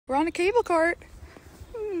We're on a cable cart.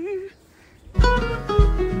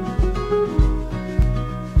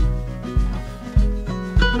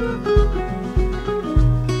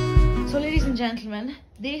 So ladies and gentlemen,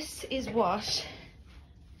 this is what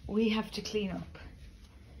we have to clean up.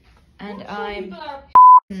 And I'm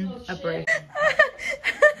a brick.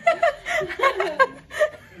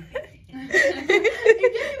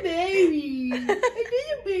 Baby.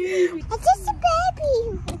 It's just a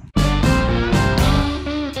baby.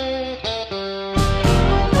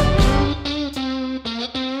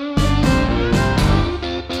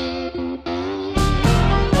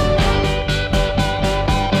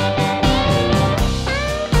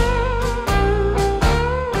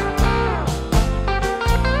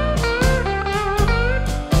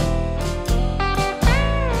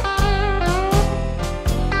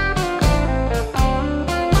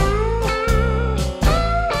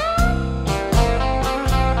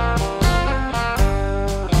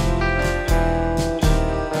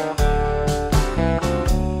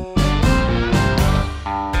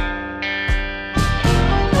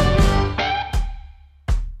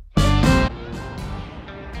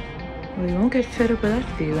 We won't get fed up with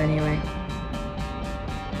that view anyway.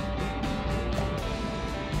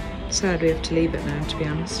 Sad we have to leave it now, to be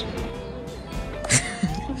honest.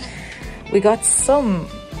 We got some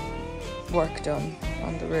work done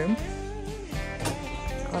on the room.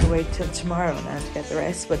 Gotta wait till tomorrow now to get the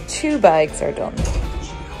rest, but 2 bags are done.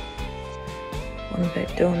 1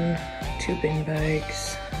 bed done, 2 bin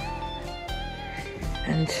bags,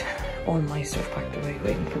 and all my stuff packed away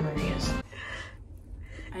waiting for Maria's.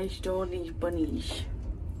 I stole these bunnies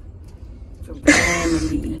from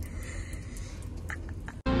family.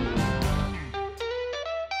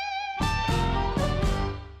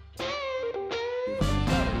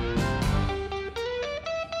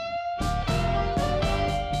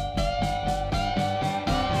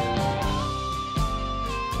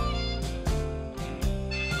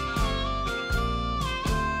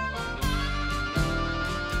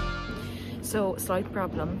 So, slight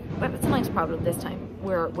problem, but it's a nice problem this time.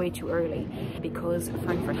 We're way too early because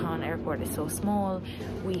Frankfurt Hahn airport is so small.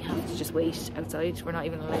 We have to just wait outside. We're not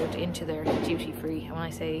even allowed into their duty free. And when I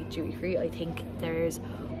say duty free, I think there's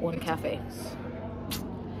 1 cafe.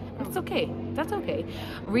 That's okay, that's okay.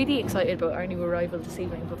 Really excited about our new arrival this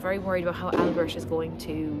evening, but very worried about how Albert is going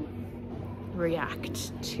to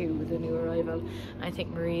react to the new arrival. I think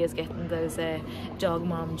Maria's getting those dog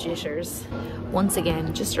mom jitters. Once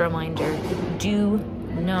again, just a reminder, do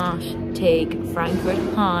not take Frankfurt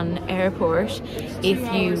Hahn airport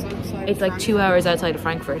it's like 2 hours outside of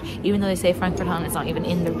Frankfurt. Even though they say Frankfurt Hahn, it's not even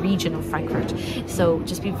in the region of Frankfurt. So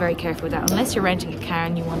just be very careful with that, unless you're renting a car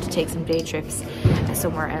and you want to take some day trips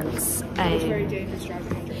somewhere else. It's very dangerous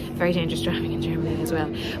driving in Germany. Very dangerous driving in Germany as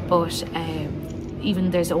well. But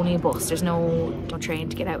even there's only a bus, there's no train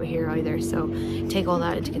to get out of here either, so take all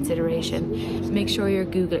that into consideration. Make sure you're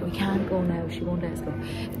googling. We can't go now, she won't let us go.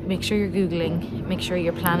 Make sure you're googling, make sure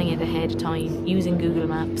you're planning it ahead of time using Google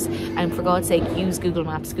Maps, and for God's sake use Google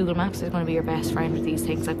Maps. Google Maps is going to be your best friend with these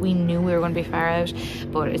things. Like, we knew we were going to be far out,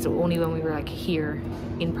 but it's only when we were like here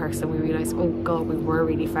in person we realised, oh god, we were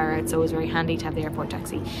really far out, so it was very handy to have the airport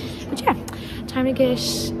taxi. But yeah, time to get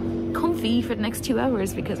comfy for the next 2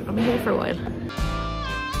 hours because we're going to be here for a while.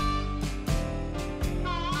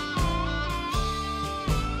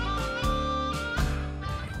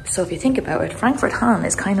 So if you think about it, Frankfurt Hahn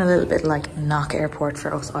is kind of a little bit like Knock Airport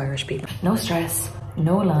for us Irish people. No stress,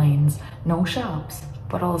 no lines, no shops,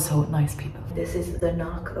 but also nice people. This is the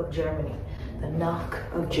Knock of Germany. The Knock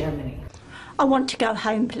of Germany. I want to go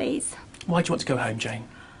home, please. Why do you want to go home, Jane?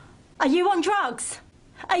 Are you on drugs?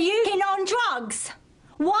 Are you on drugs?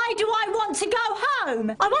 Why do I want to go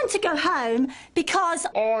home? I want to go home because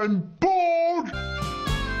I'm bored!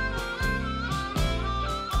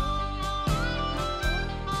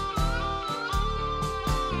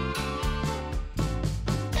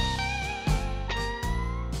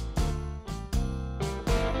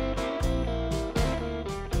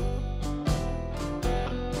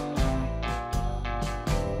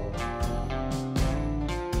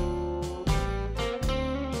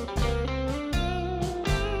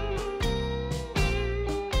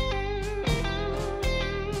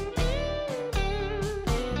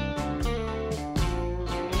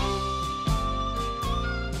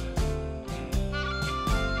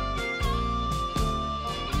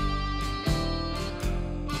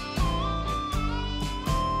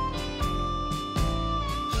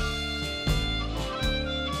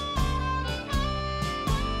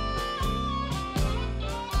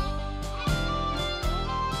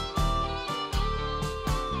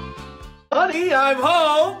 Honey, I'm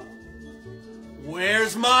home!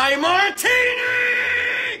 Where's my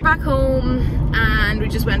martini? Back home, and we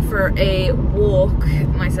just went for a walk,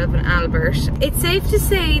 myself and Albert. It's safe to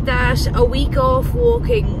say that a week off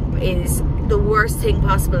walking is the worst thing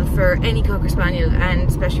possible for any Cocker Spaniel, and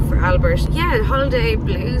especially for Albert. Yeah, the holiday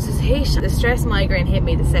blues is hit. The stress migraine hit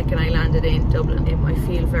me the second I landed in Dublin. I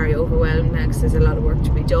feel very overwhelmed now because there's a lot of work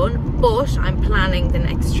to be done, but I'm planning the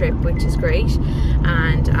next trip, which is great,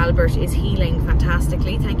 and Albert is healing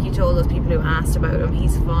fantastically. Thank you to all those people who asked about him.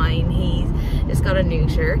 He's fine. He's just got a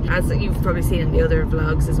neuter, as you've probably seen in the other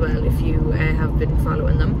vlogs as well if you have been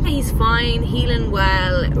following them. He's fine, healing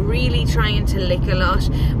well, really trying to lick a lot.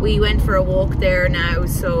 We went for a walk there now,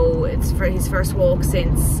 so it's for his first walk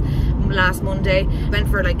since last Monday. Went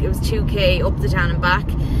for like, it was 2k up the town and back,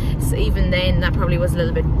 so even then that probably was a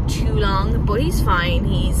little bit too long, but he's fine.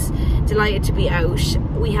 He's delighted to be out.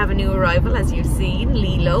 We have a new arrival, as you've seen,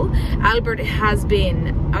 Lilo. Albert has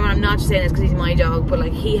been, I'm not just saying this because he's my dog, but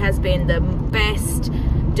like, he has been the best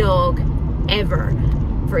dog ever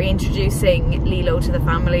for introducing Lilo to the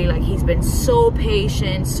family. Like, he's been so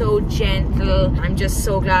patient, so gentle. I'm just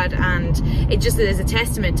so glad, and it just is a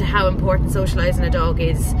testament to how important socializing a dog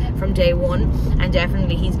is from day one, and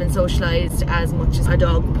definitely he's been socialized as much as a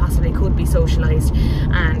dog possibly could be socialized.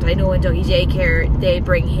 And I know in doggy daycare they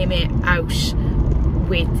bring him out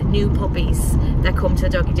with new puppies that come to the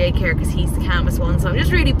doggy daycare because he's the calmest one. So I'm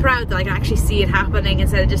just really proud that I can actually see it happening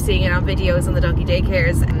instead of just seeing it on videos on the doggy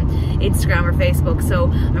daycares and Instagram or Facebook.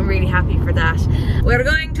 So I'm really happy for that. We're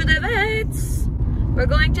going to the vets. We're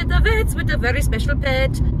going to the vets with a very special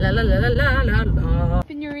pet. La la la la la la la.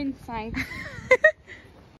 When you're inside,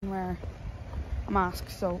 wear a mask,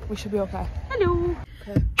 so we should be okay. Hello.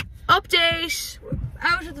 Okay. Update. We're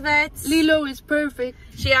out of the vets. Lilo is perfect.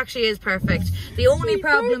 She actually is perfect. The only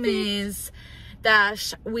problem is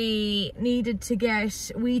that we needed to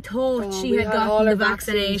get, we thought she had gotten the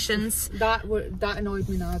vaccinations. That annoyed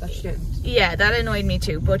me now that she didn't. Yeah, that annoyed me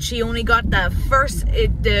too, but she only got the first,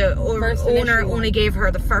 the owner only gave her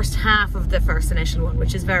the first half of the first initial one,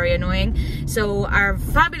 which is very annoying. So our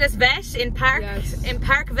fabulous vet in Park, in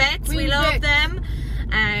Park Vets, we love them.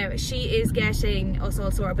 She is getting us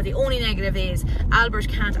all sorted, but the only negative is Albert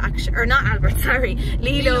can't actually, or not Albert, sorry,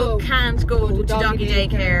 Lilo can't go to doggy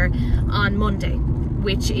daycare on Monday,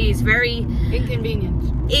 which is very inconvenient.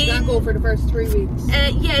 You can't go for the first 3 weeks.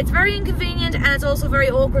 Yeah, it's very inconvenient, and it's also very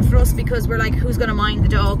awkward for us because we're like, who's going to mind the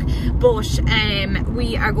dog? But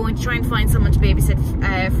we are going to try and find someone to babysit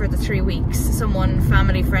for the 3 weeks, someone,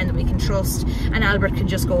 family friend that we can trust, and Albert can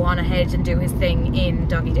just go on ahead and do his thing in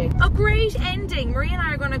doggy day. A great ending. Marie and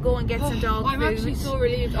I are going to go and get some dog food. I'm actually so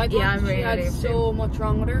relieved. I thought I'm really she had relieved so much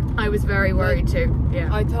wrong with her. I was very worried too. Yeah.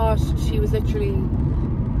 I thought she was literally,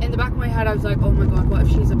 in the back of my head I was like, oh my god, what if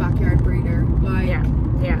she's a backyard breeder? Like,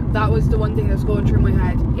 yeah, that was the one thing that was going through my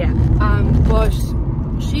head. Yeah. But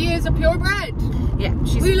she is a purebred. Yeah,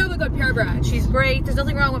 we love a good purebred. She's great. There's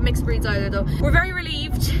nothing wrong with mixed breeds either though. We're very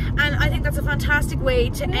relieved, and I think that's a fantastic way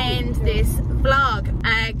to end this vlog.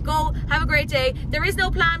 Go have a great day. There is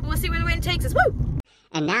no plan, but we'll see where the wind takes us. Woo!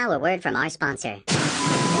 And now a word from our sponsor.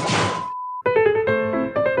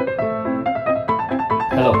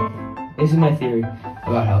 Hello, this is my theory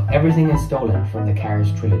about how everything is stolen from the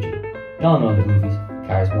Cars trilogy. Y'all know the movies,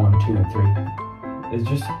 Cars 1, 2 and 3. It's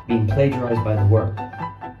just being plagiarized by the world.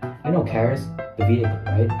 You know Cars, the vehicle,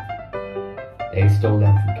 right? They stole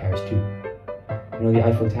them from Cars 2. You know the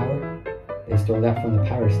Eiffel Tower? They stole that from the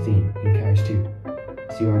Paris theme in Cars 2.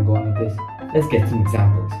 See where I'm going with this? Let's get some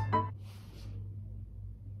examples.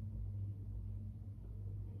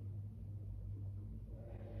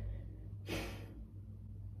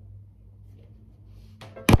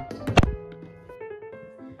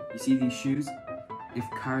 You see these shoes? If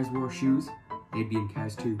Cars wore shoes, they'd be in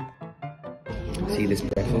Cars 2. See this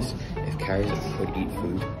breakfast? If Cars could eat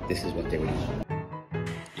food, this is what they would eat.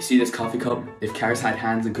 You see this coffee cup? If Cars had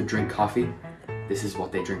hands and could drink coffee, this is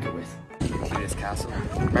what they drink it with. See this castle?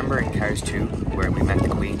 Remember in Cars 2, where we met the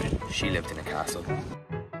Queen? She lived in a castle.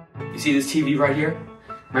 You see this TV right here?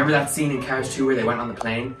 Remember that scene in Cars 2 where they went on the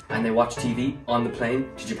plane and they watched TV on the plane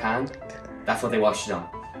to Japan? That's what they watched it on.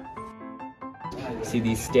 See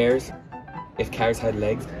these stairs? If Cars had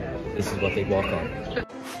legs, this is what they'd walk on.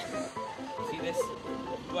 See this?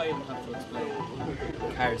 Do I even have to explain?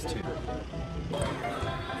 Cars 2.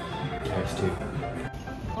 Cars 2.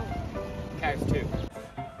 Cars 2.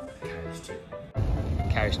 Cars 2.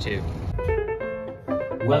 Cars 2.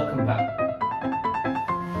 Welcome back.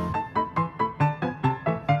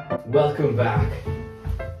 Welcome back.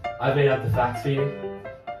 I've laid out the facts for you.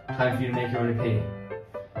 Time for you to make your own opinion.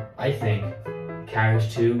 I think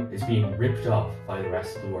Cars 2 is being ripped off by the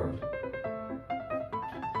rest of the world.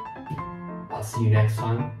 I'll see you next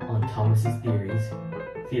time on Thomas's Theories,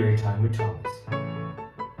 Theory Time with Thomas.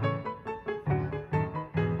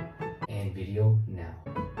 And video now.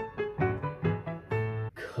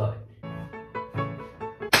 Cut.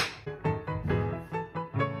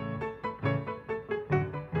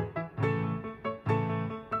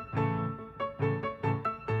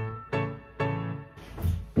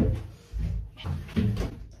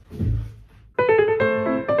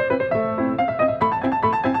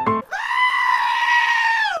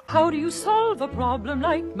 How do you solve a problem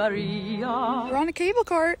like Maria? We're on a cable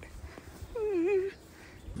cart.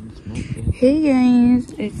 Hey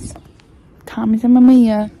guys, it's Thomas and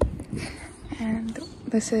Mamiya, and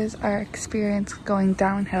this is our experience going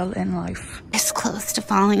downhill in life. It's close to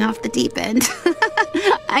falling off the deep end.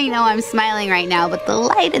 I know I'm smiling right now, but the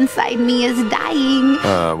light inside me is dying.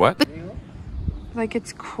 What? Like,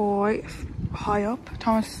 it's quite high up.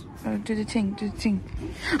 Thomas, do the thing,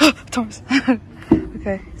 Thomas.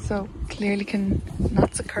 Okay, so clearly can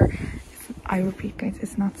not occur. I repeat, guys,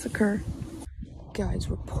 it's not secure. Guys,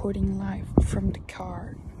 reporting live from the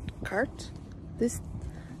cart. This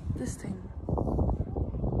thing.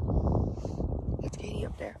 It's Katie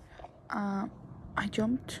up there. I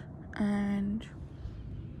jumped and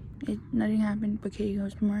nothing happened, but Katie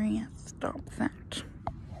goes, Maria, stop that.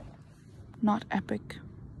 Not epic.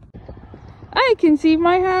 I can see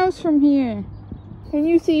my house from here. Can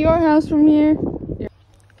you see your house from here?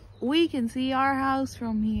 We can see our house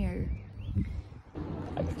from here.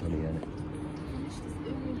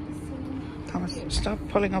 Thomas, stop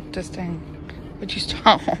pulling up this thing. Would you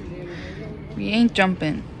stop? We ain't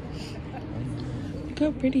jumping. Look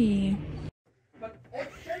how pretty. But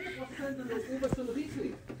 80% is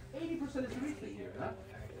Riesling here, huh?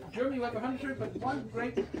 Germany, we have 100, but one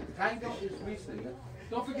great tango is Riesling. Huh?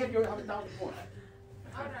 Don't forget you have 1,000 points.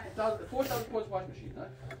 4,000 points wash machine, huh?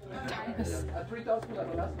 3,000 points,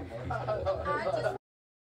 I don't ask for more.